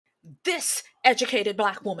this educated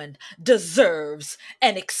Black woman deserves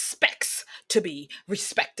and expects to be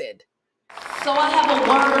respected. So I have a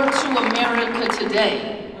word to America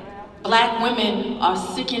today. Black women are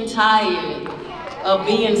sick and tired of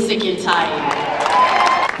being sick and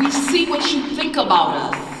tired. We see what you think about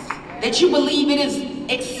us, that you believe it is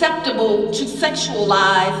acceptable to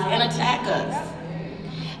sexualize and attack us,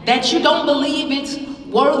 that you don't believe it's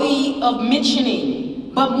worthy of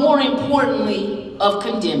mentioning, but more importantly, of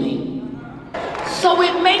condemning. So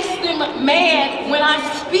it makes them mad when I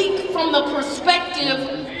speak from the perspective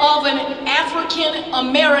of an African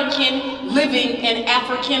American living an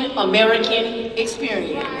African American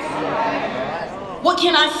experience. What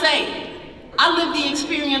can I say? I live the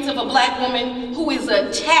experience of a Black woman who is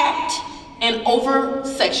attacked and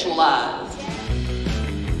over-sexualized.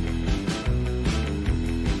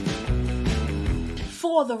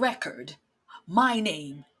 For the record, my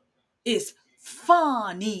name is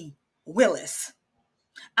Fani Willis.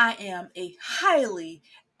 I am a highly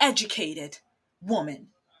educated woman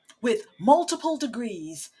with multiple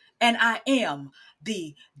degrees, and I am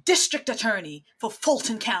the district attorney for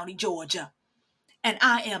Fulton County, Georgia. And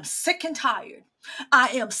I am sick and tired. I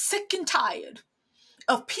am sick and tired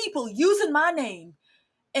of people using my name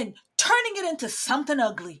and turning it into something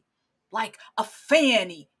ugly, like a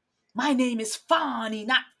Fanny. My name is Fani,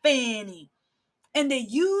 not Fanny. And they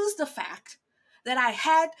use the fact that I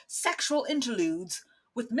had sexual interludes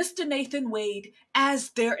with Mr. Nathan Wade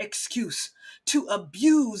as their excuse to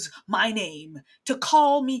abuse my name, to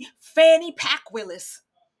call me Fanny Pack Willis.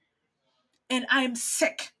 And I'm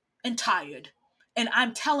sick and tired. And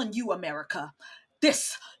I'm telling you, America,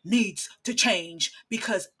 this needs to change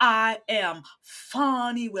because I am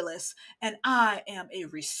Fani Willis and I am a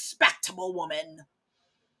respectable woman.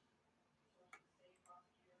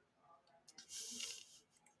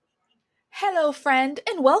 Hello, friend,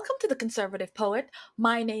 and welcome to The Conservative Poet.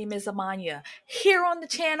 My name is Amania. Here on the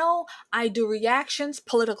channel, I do reactions,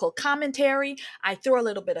 political commentary. I throw a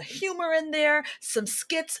little bit of humor in there, some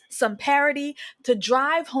skits, some parody to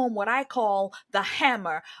drive home what I call the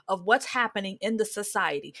hammer of what's happening in the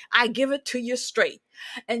society. I give it to you straight.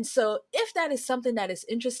 And so if that is something that is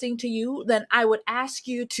interesting to you, then I would ask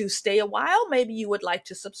you to stay a while. Maybe you would like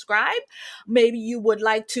to subscribe. Maybe you would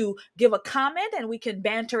like to give a comment and we can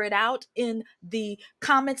banter it out in the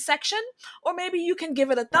comment section. Or maybe you can give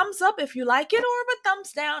it a thumbs up if you like it or a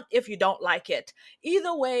thumbs down if you don't like it.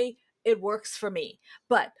 Either way, it works for me.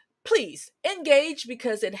 But please engage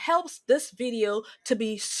because it helps this video to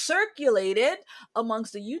be circulated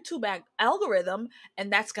amongst the YouTube algorithm,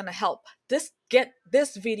 and that's going to help get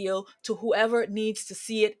this video to whoever needs to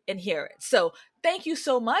see it and hear it. So thank you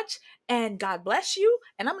so much, and God bless you,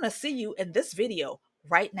 and I'm going to see you in this video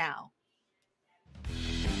right now.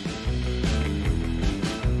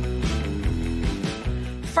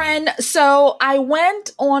 Friend, so I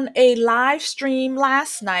went on a live stream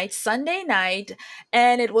last night, Sunday night,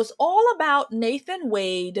 and it was all about Nathan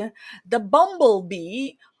Wade, the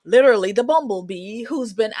bumblebee, literally the bumblebee,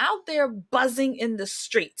 who's been out there buzzing in the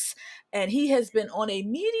streets. And he has been on a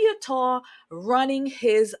media tour running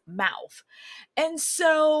his mouth. And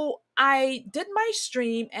so I did my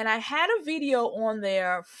stream and I had a video on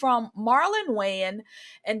there from Marlon Wayans.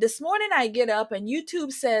 And this morning I get up and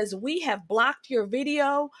YouTube says, we have blocked your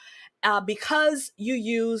video because you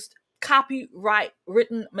used copyright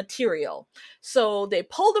written material. So they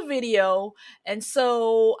pulled the video. And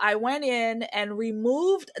so I went in and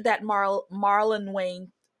removed that Marlon Wayans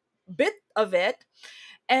bit of it.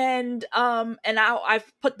 And now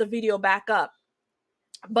I've put the video back up,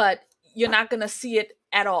 but you're not going to see it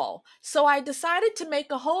at all. So I decided to make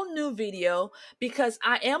a whole new video because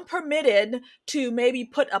I am permitted to maybe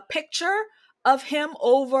put a picture of him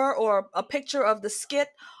over or a picture of the skit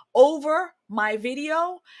over my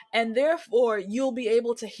video, and therefore you'll be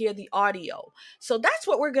able to hear the audio. So that's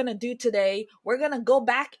what we're going to do today. We're going to go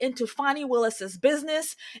back into Fani Willis's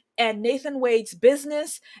business and Nathan Wade's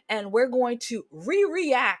business, and we're going to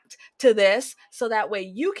react to this so that way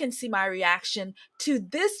you can see my reaction to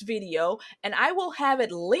this video, and I will have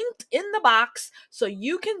it linked in the box so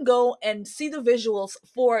you can go and see the visuals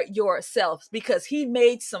for yourselves, because he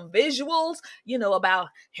made some visuals, you know, about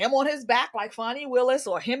him on his back like Fani Willis,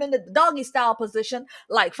 or him in the doggy style position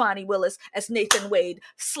like Fani Willis as Nathan Wade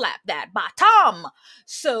slapped that bottom.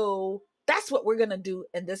 So that's what we're gonna do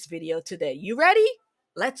in this video today. You ready?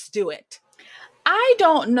 Let's do it. I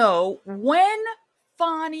don't know when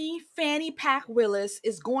Fanny Pack Willis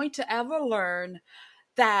is going to ever learn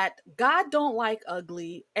that God don't like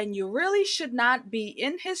ugly and you really should not be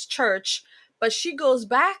in his church, but she goes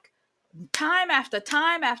back time after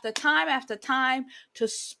time after time after time to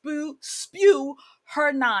spew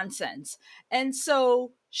her nonsense. And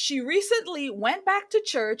so she recently went back to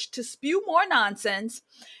church to spew more nonsense.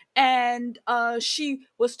 And she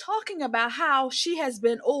was talking about how she has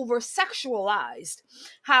been over sexualized,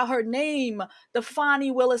 how her name, the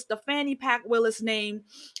Fani Willis, the Fanny Pack Willis name,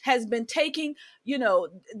 has been taking,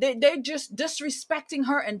 they're just disrespecting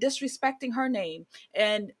her and disrespecting her name.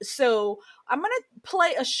 And so I'm going to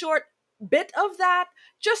play a short bit of that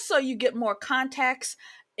just so you get more context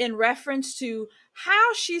in reference to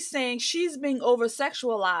how she's saying she's being over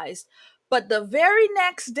sexualized. But the very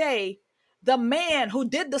next day, the man who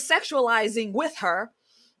did the sexualizing with her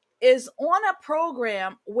is on a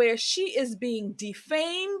program where she is being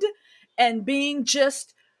defamed and being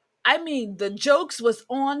just, the jokes was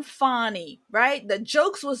on Fani, right? The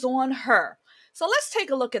jokes was on her. So let's take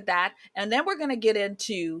a look at that. And then we're going to get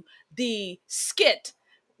into the skit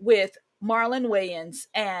with Marlon Wayans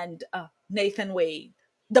and Nathan Wade,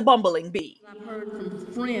 the bumbling bee. I've heard from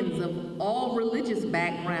friends of all religious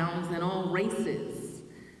backgrounds and all races,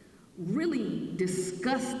 really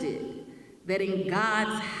disgusted that in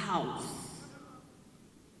God's house,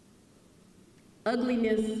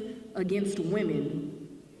 ugliness against women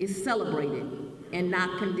is celebrated and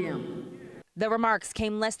not condemned. The remarks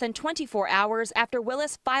came less than 24 hours after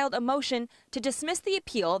Willis filed a motion to dismiss the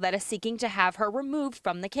appeal that is seeking to have her removed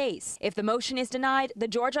from the case. If the motion is denied, the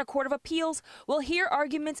Georgia Court of Appeals will hear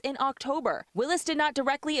arguments in October. Willis did not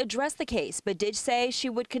directly address the case, but did say she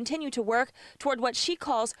would continue to work toward what she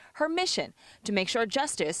calls her mission to make sure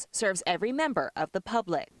justice serves every member of the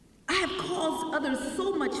public. I have caused others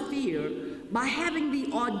so much fear by having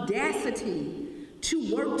the audacity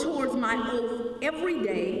to work towards my oath every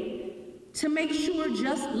day to make sure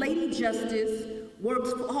Lady Justice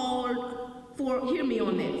works hard for, hear me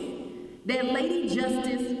on this, that Lady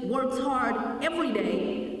Justice works hard every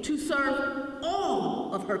day to serve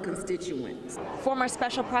all of her constituents. Former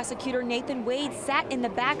Special Prosecutor Nathan Wade sat in the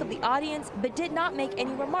back of the audience but did not make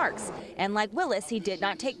any remarks. And like Willis, he did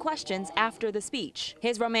not take questions after the speech.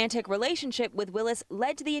 His romantic relationship with Willis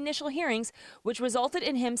led to the initial hearings, which resulted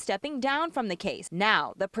in him stepping down from the case.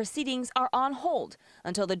 Now, the proceedings are on hold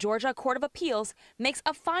until the Georgia Court of Appeals makes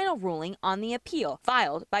a final ruling on the appeal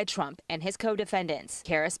filed by Trump and his co-defendants.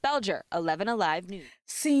 Kara Spelger, 11 Alive News.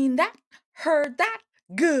 Seen that, heard that,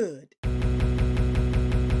 good.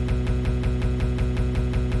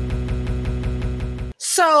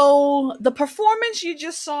 So the performance you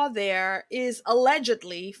just saw there is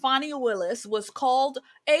allegedly Fani Willis was called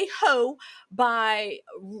a hoe by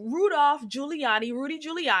Rudy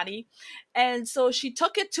Giuliani. And so she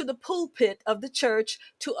took it to the pulpit of the church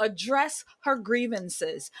to address her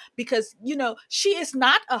grievances because, she is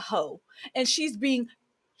not a hoe and she's being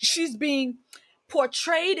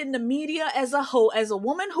portrayed in the media as a hoe, as a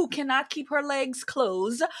woman who cannot keep her legs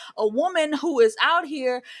closed, a woman who is out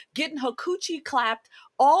here getting her coochie clapped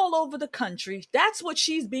all over the country. That's what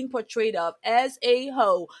she's being portrayed of, as a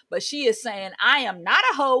hoe. But she is saying, I am not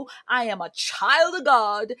a hoe. I am a child of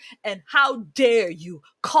God. And how dare you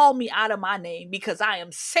call me out of my name, because I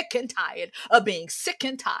am sick and tired of being sick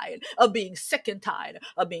and tired of being sick and tired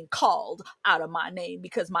of being called out of my name,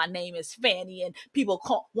 because my name is Fani and people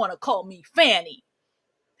want to call me Fani.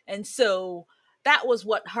 And so that was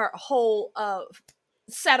what her whole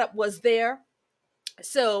setup was there.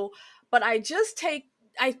 So, but I just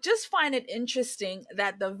find it interesting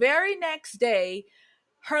that the very next day,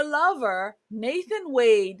 her lover, Nathan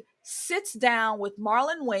Wade, sits down with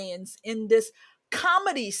Marlon Wayans in this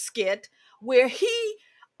comedy skit where he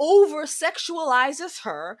over-sexualizes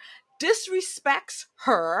her, disrespects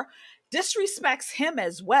him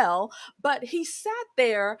as well, but he sat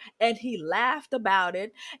there and he laughed about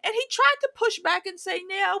it, and he tried to push back and say,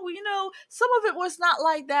 yeah, well, some of it was not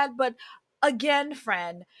like that, but again,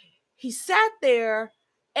 friend, he sat there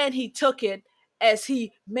and he took it as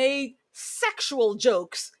he made sexual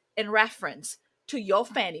jokes in reference to your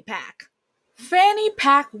fanny pack. Fanny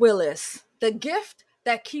Pack Willis, the gift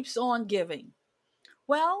that keeps on giving.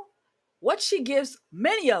 Well, what she gives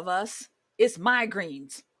many of us is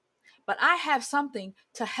migraines. But I have something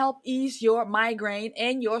to help ease your migraine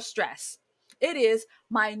and your stress. It is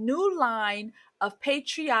my new line of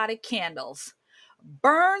patriotic candles.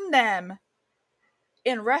 Burn them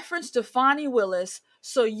in reference to Fani Willis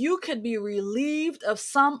so you could be relieved of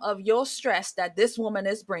some of your stress that this woman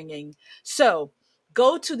is bringing. So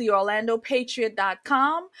go to the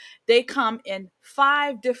OrlandoPatriot.com. They come in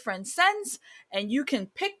 5 different scents, and you can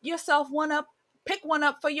pick yourself one up. Pick one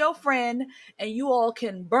up for your friend, and you all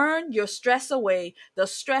can burn your stress away, the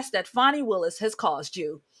stress that Fani Willis has caused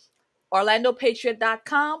you.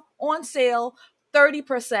 OrlandoPatriot.com, on sale,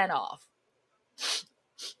 30% off.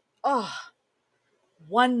 Oh,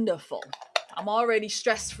 wonderful. I'm already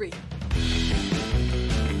stress-free.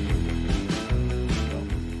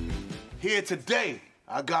 Here today,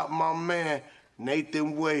 I got my man,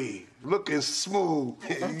 Nathan Wade, looking smooth.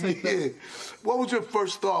 Yeah. What was your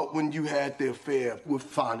first thought when you had the affair with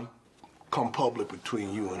Fani come public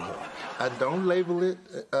between you and her? I don't label it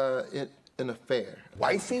an affair.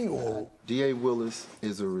 Wifey or? D.A. Willis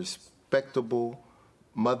is a respectable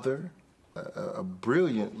mother, a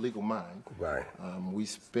brilliant legal mind. Right. We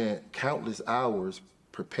spent countless hours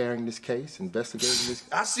preparing this case, investigating this.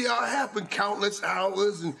 I see how it happened, countless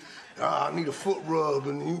hours, and I need a foot rub,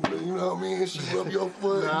 and you know what I mean? She rub your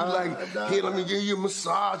foot, and you like, here, let me give you a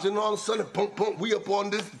massage, and all of a sudden, pump, pump, we up on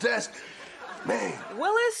this desk. Man.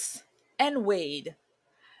 Willis and Wade.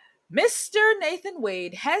 Mr. Nathan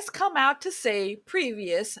Wade has come out to say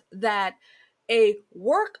previous that a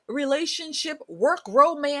work relationship, work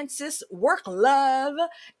romances, work love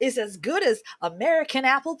is as good as American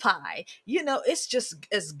apple pie. You know, it's just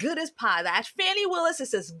as good as pie. That Fani Willis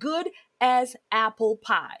is as good as apple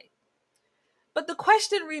pie. But the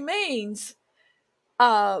question remains,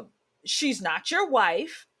 she's not your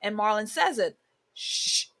wife, and Marlon says it.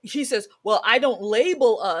 He says, well, I don't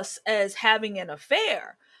label us as having an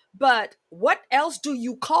affair, but what else do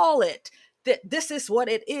you call it? That this is what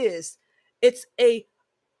it is. It's a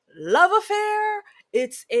love affair.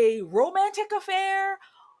 It's a romantic affair.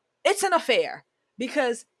 It's an affair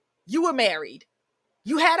because you were married.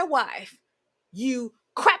 You had a wife. You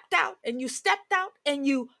crapped out and you stepped out and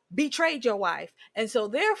you betrayed your wife. And so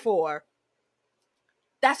therefore,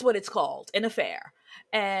 that's what it's called, an affair.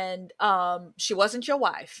 And she wasn't your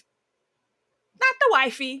wife. Not the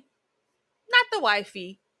wifey. Not the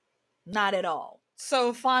wifey. Not at all.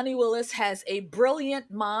 So Fani Willis has a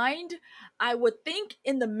brilliant mind. I would think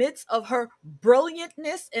in the midst of her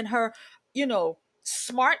brilliantness and her,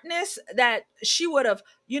 smartness, that she would have,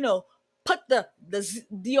 put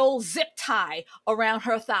the old zip tie around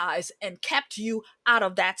her thighs and kept you out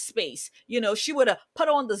of that space. She would have put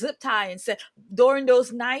on the zip tie and said, during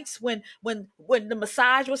those nights when the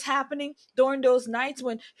massage was happening, during those nights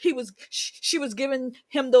when she was giving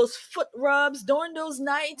him those foot rubs, during those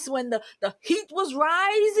nights when the heat was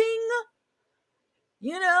rising,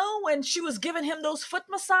 when she was giving him those foot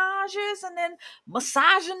massages and then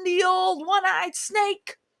massaging the old one-eyed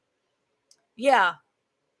snake. Yeah.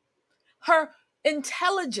 Her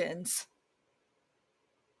intelligence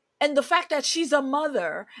and the fact that she's a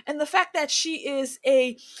mother and the fact that she is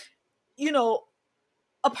a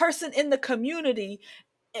person in the community,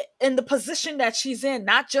 in the position that she's in,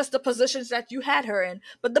 not just the positions that you had her in,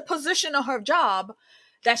 but the position of her job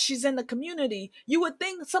that she's in the community, you would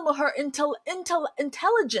think some of her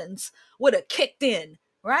intelligence would have kicked in,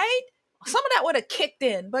 right? Some of that would have kicked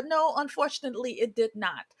in, but no, unfortunately, it did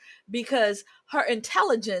not, because her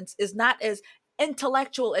intelligence is not as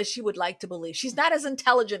intellectual as she would like to believe. She's not as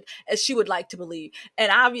intelligent as she would like to believe.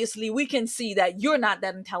 And obviously, we can see that you're not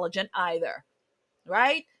that intelligent either,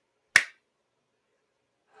 right?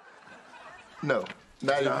 No,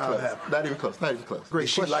 not even close. Not even close. Not even close.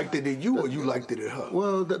 Great question. She liked it in you, or you liked it in her?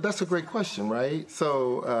 Well, that's a great question, right?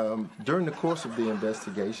 So during the course of the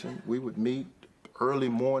investigation, we would meet early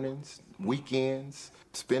mornings, weekends,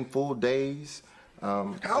 spend full days.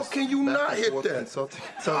 How can you not hit that?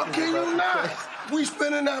 How can you not? We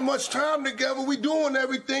spending that much time together. We doing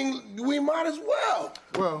everything. We might as well.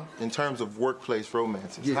 Well, in terms of workplace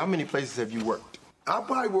romances, how many places have you worked? I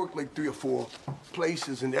probably worked like 3 or 4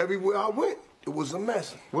 places, and everywhere I went, it was a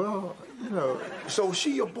mess. Well, So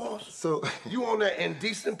she your boss? So you on that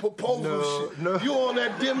indecent proposal shit? No. You on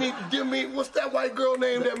that Demi? What's that white girl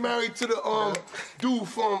name that married to the dude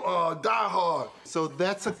from Die Hard? So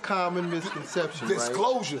that's a common misconception,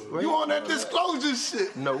 Disclosure. Right? You on that disclosure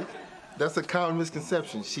shit? No. That's a common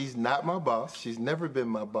misconception. She's not my boss. She's never been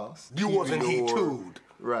my boss. You wasn't he too'd.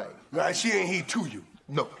 Right. Right, she ain't he to you.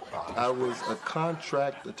 No. I was a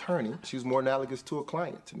contract attorney. She was more analogous to a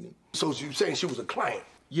client to me. So you saying she was a client?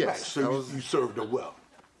 Yes. Right, so you served her well.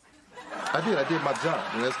 I did my job.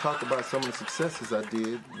 And let's talk about some of the successes I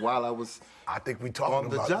did while I was I think we talking on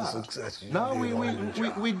the about job. the success you No,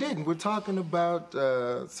 did we didn't. We're talking about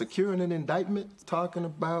securing an indictment, talking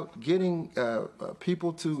about getting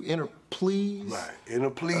people to enter pleas. Right, enter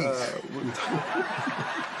pleas.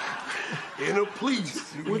 Enter pleas.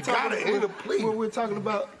 We're talking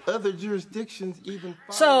about other jurisdictions even.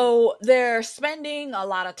 So they're spending a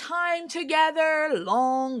lot of time together,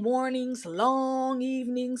 long mornings, long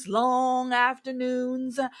evenings, long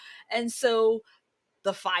afternoons. And so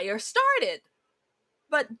the fire started.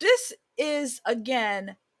 But this is,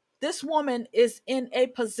 again, this woman is in a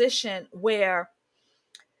position where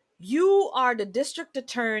you are the district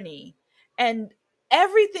attorney and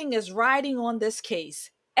everything is riding on this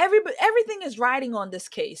case. Everything is riding on this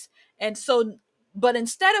case. And so, but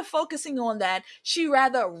instead of focusing on that, she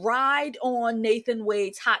rather ride on Nathan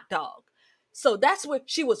Wade's hot dog. So that's what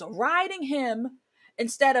she was, riding him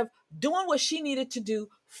instead of doing what she needed to do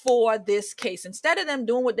for this case, instead of them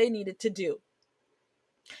doing what they needed to do.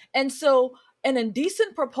 And so an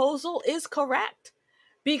indecent proposal is correct,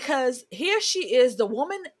 because here she is, the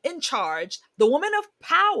woman in charge, the woman of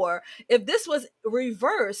power. If this was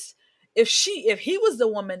reversed, if he was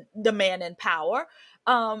the man in power,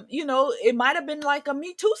 it might have been like a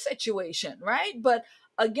Me Too situation, right? But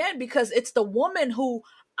again, because it's the woman who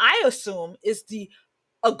I assume is the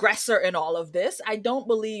aggressor in all of this. I don't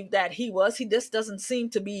believe that he just doesn't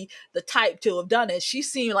seem to be the type to have done it. She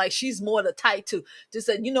seemed like she's more the type to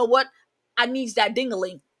say, you know what, I need that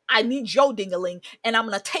dingaling. I need your dingaling, and I'm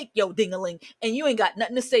gonna take your dingaling, and you ain't got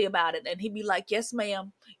nothing to say about it. And he'd be like, yes,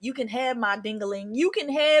 ma'am, you can have my dingaling. You can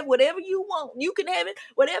have whatever you want. You can have it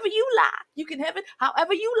whatever you like. You can have it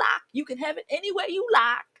however you like. You can have it any way you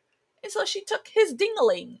like. And so she took his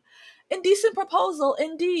dingaling. Indecent proposal,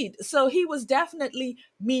 indeed. So he was definitely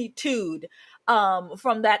Me Too'd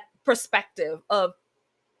from that perspective of,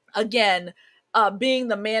 again, being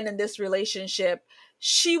the man in this relationship.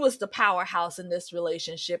 She was the powerhouse in this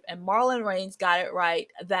relationship. And Marlon Wayans got it right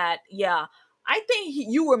that, yeah, I think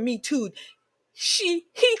you were Me Too'd. He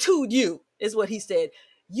too'd you, is what he said.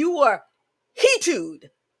 You were he too'd.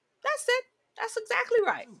 That's it. That's exactly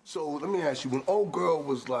right. So let me ask you, when old girl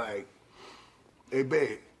was like, hey,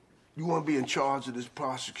 babe, you want to be in charge of this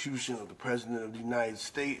prosecution of the President of the United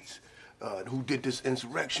States who did this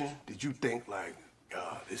insurrection? Did you think, like,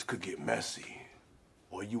 this could get messy?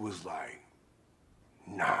 Or you was like,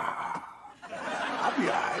 nah, I'll be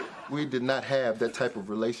all right? We did not have that type of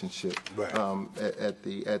relationship right. at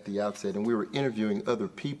the outset, and we were interviewing other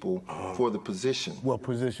people for the position. What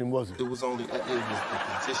position was it? It was the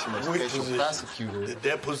position of special prosecutor. Did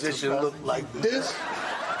that position look like this?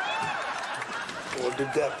 Or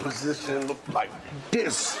did that position look like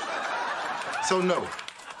this? So no.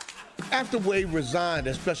 After Wade resigned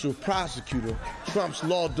as special prosecutor, Trump's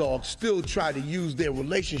law dogs still tried to use their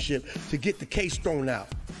relationship to get the case thrown out.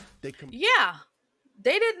 Yeah,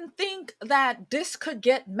 they didn't think that this could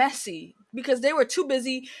get messy because they were too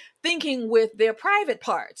busy thinking with their private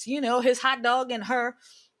parts, his hot dog and her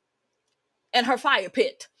fire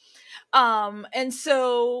pit. And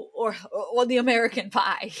so, or the American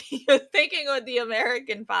pie, you're thinking of the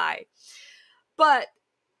American pie. But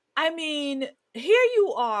I mean, here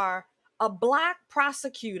you are, a Black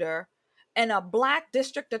prosecutor and a Black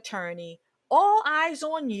district attorney, all eyes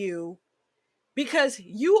on you, because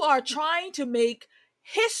you are trying to make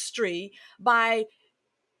history by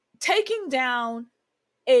taking down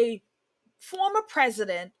a former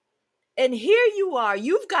president. And here you are,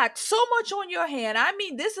 you've got so much on your hand. I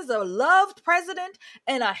mean, this is a loved president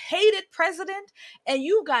and a hated president, and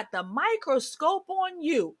you got the microscope on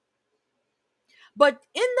you. But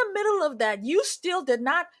in the middle of that, you still did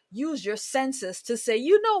not use your senses to say,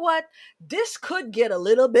 you know what, this could get a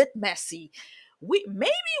little bit messy. Maybe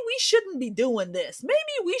we shouldn't be doing this.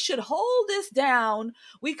 Maybe we should hold this down.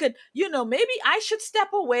 We could, maybe I should step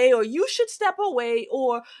away, or you should step away,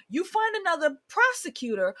 or you find another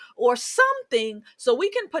prosecutor or something, so we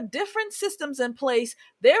can put different systems in place.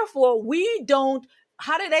 Therefore, we don't,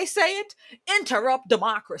 how do they say it? Interrupt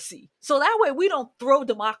democracy. So that way we don't throw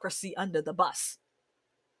democracy under the bus.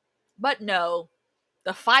 But no,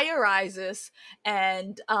 the fire rises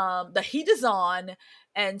and the heat is on.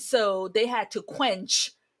 And so they had to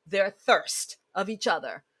quench their thirst of each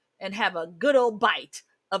other and have a good old bite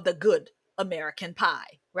of the good American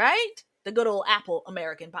pie, right? The good old apple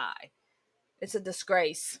American pie. It's a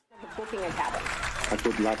disgrace. Booking a cabin. I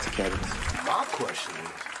booked lots of cabins. My question is,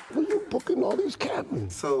 where you booking all these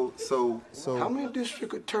cabins? So how many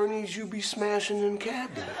district attorneys you be smashing in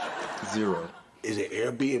cabins? 0. Is it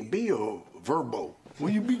Airbnb or Verbo?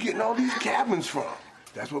 Where you be getting all these cabins from?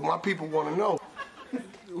 That's what my people want to know.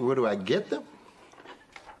 Where do I get them?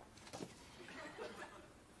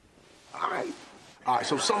 All right,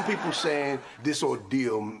 so some people saying this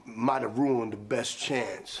ordeal might have ruined the best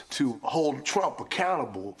chance to hold Trump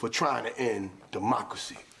accountable for trying to end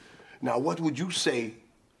democracy. Now, what would you say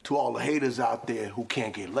to all the haters out there who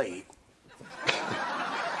can't get laid?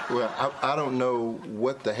 Well, I don't know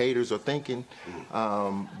what the haters are thinking,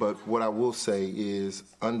 but what I will say is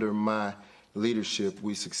under my leadership,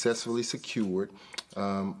 we successfully secured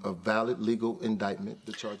a valid legal indictment.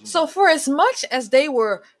 The charging. So for as much as they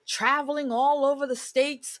were traveling all over the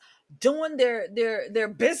states, doing their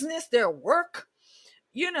business, their work,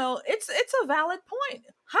 it's a valid point.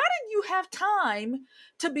 How did you have time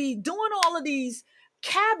to be doing all of these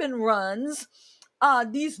cabin runs,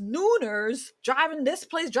 these nooners, driving this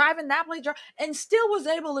place, driving that place, and still was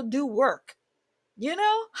able to do work?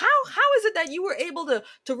 How is it that you were able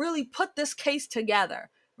to really put this case together,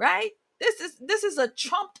 right? This is a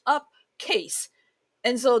trumped up case.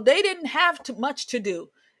 And so they didn't have too much to do,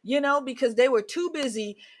 because they were too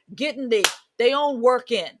busy getting their own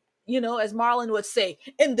work in, as Marlon would say,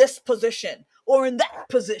 in this position or in that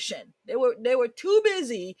position. They were too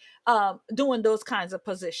busy doing those kinds of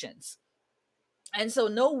positions. And so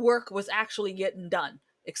no work was actually getting done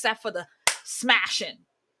except for the smashing.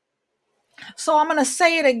 So I'm going to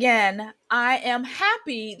say it again. I am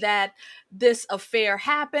happy that this affair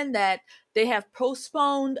happened, that they have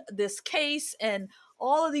postponed this case and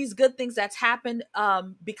all of these good things that's happened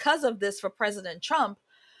because of this for President Trump.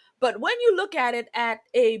 But when you look at it at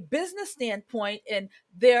a business standpoint and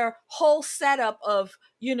their whole setup of,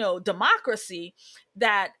 democracy,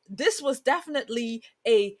 that this was definitely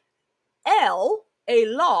a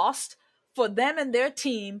loss for them and their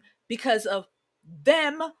team because of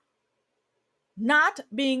them not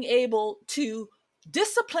being able to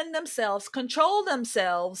discipline themselves, control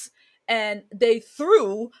themselves, and they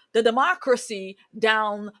threw the democracy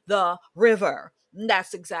down the river. And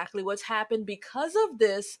that's exactly what's happened because of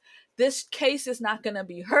this. This case is not going to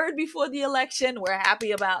be heard before the election. We're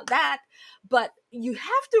happy about that. But you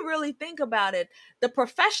have to really think about it. The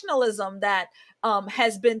professionalism that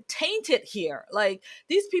has been tainted here. Like,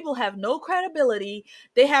 these people have no credibility.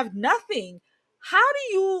 They have nothing. How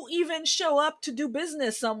do you even show up to do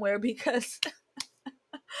business somewhere? Because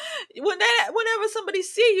whenever somebody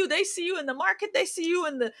see you, they see you in the market, they see you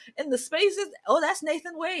in the spaces. Oh, that's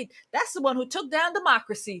Nathan Wade. That's the one who took down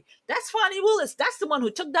democracy. That's Fani Willis. That's the one who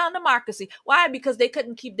took down democracy. Why? Because they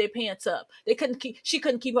couldn't keep their pants up. She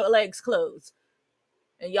couldn't keep her legs closed.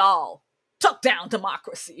 And y'all took down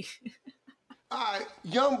democracy. All right,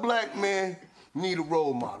 young black men need a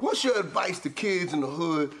role model. What's your advice to kids in the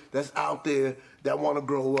hood that's out there that want to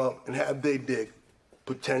grow up and have their dick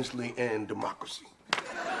potentially in democracy?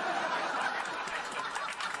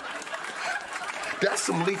 That's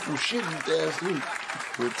some lethal shit, you ask me.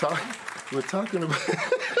 We're talking about.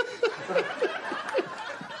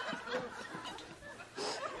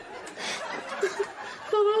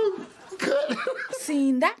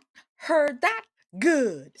 Seen that, heard that,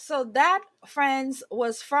 good. So that, friends,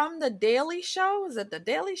 was from The Daily Show. Was it The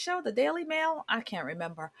Daily Show? The Daily Mail? I can't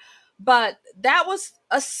remember. But that was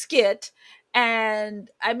a skit. And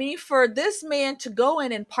I mean, for this man to go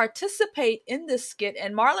in and participate in this skit,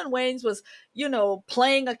 and Marlon Wayans was,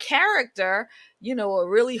 playing a character, a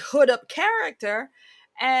really hood up character.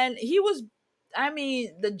 And he was,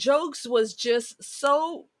 the jokes was just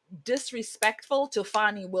so disrespectful to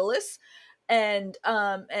Fani Willis. And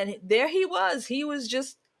there he was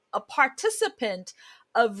just a participant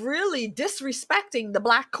of really disrespecting the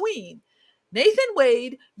Black Queen. Nathan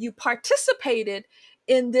Wade, you participated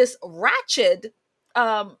in this ratchet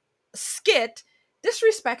skit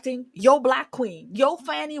disrespecting your Black Queen, your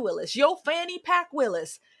Fani Willis, your Fanny Pack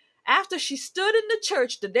Willis, after she stood in the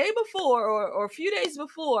church the day before or a few days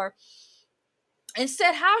before and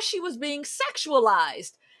said how she was being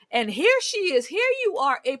sexualized. And here she is. Here you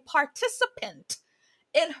are, a participant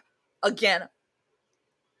in, again,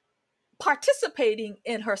 participating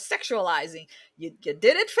in her sexualizing. You did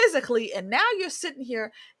it physically, and now you're sitting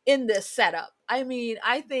here in this setup. I mean,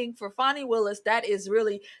 I think for Fani Willis, that is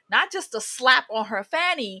really not just a slap on her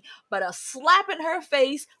fanny, but a slap in her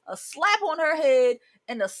face, a slap on her head,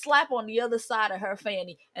 and a slap on the other side of her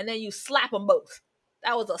fanny. And then you slap them both.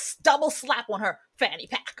 That was a double slap on her fanny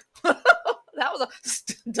pack. That was a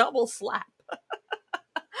double slap.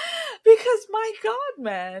 Because my God,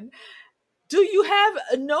 man, do you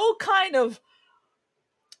have no kind of,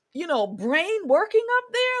 brain working up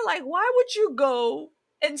there? Like, why would you go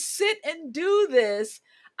and sit and do this?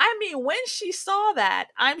 I mean, when she saw that,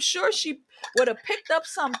 I'm sure she would have picked up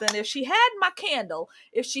something. If she had my candle,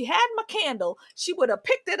 she would have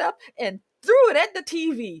picked it up and threw it at the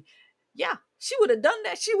TV. Yeah, she would have done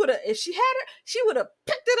that. If she had her, she would have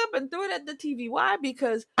picked it up and threw it at the TV. Why?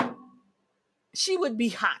 Because she would be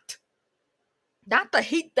hot. Not the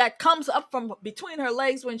heat that comes up from between her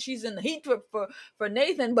legs when she's in the heat for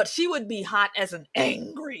Nathan, but she would be hot as an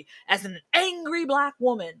angry Black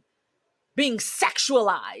woman being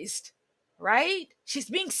sexualized, right? She's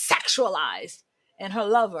being sexualized, and her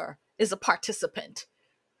lover is a participant.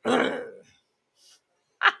 Friend,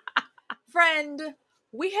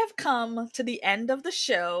 we have come to the end of the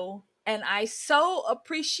show, and I so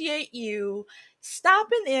appreciate you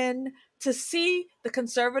stopping in to see the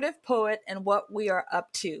conservative poet and what we are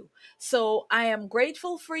up to. So I am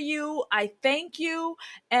grateful for you. I thank you.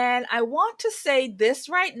 And I want to say this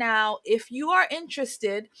right now. If you are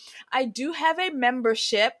interested, I do have a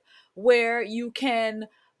membership where you can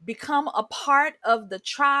become a part of the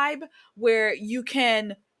tribe, where you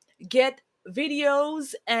can get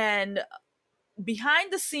videos and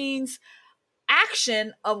behind the scenes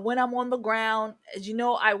action of when I'm on the ground. As you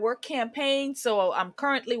know, I work campaigns, so I'm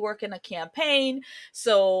currently working a campaign.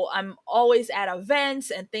 So I'm always at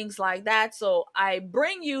events and things like that. So I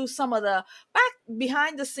bring you some of the back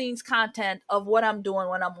behind the scenes content of what I'm doing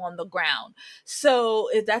when I'm on the ground. So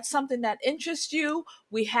if that's something that interests you,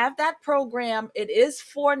 we have that program. It is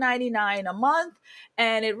 $4.99 a month,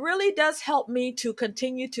 and it really does help me to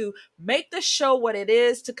continue to make the show what it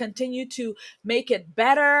is, to continue to make it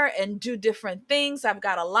better and do different things. I've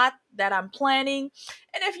got a lot that I'm planning.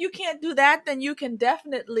 And if you can't do that, then you can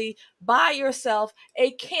definitely buy yourself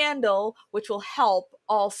a candle, which will help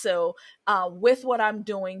also with what I'm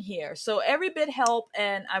doing here. So every bit help,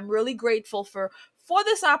 and I'm really grateful for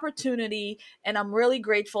this opportunity, and I'm really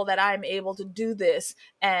grateful that I'm able to do this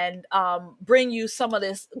and bring you some of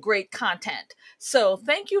this great content. So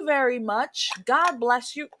thank you very much. God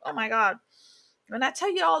bless you. Oh my God. When I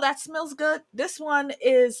tell you all that smells good, this one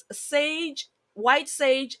is sage, white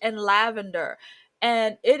sage, and lavender.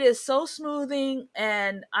 And it is so smoothing,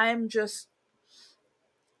 and I'm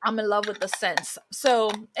in love with the scents.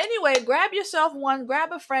 So anyway, grab yourself one,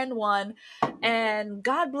 grab a friend one, and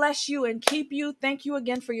God bless you and keep you. Thank you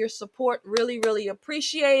again for your support. Really, really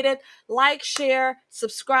appreciate it. Like, share,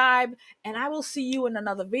 subscribe, and I will see you in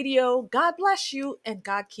another video. God bless you and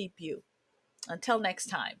God keep you. Until next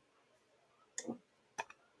time.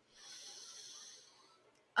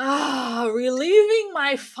 Relieving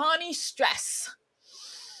my Fani stress.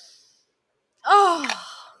 I'm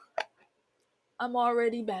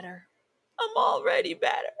already better. I'm already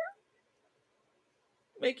better.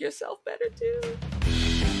 Make yourself better too.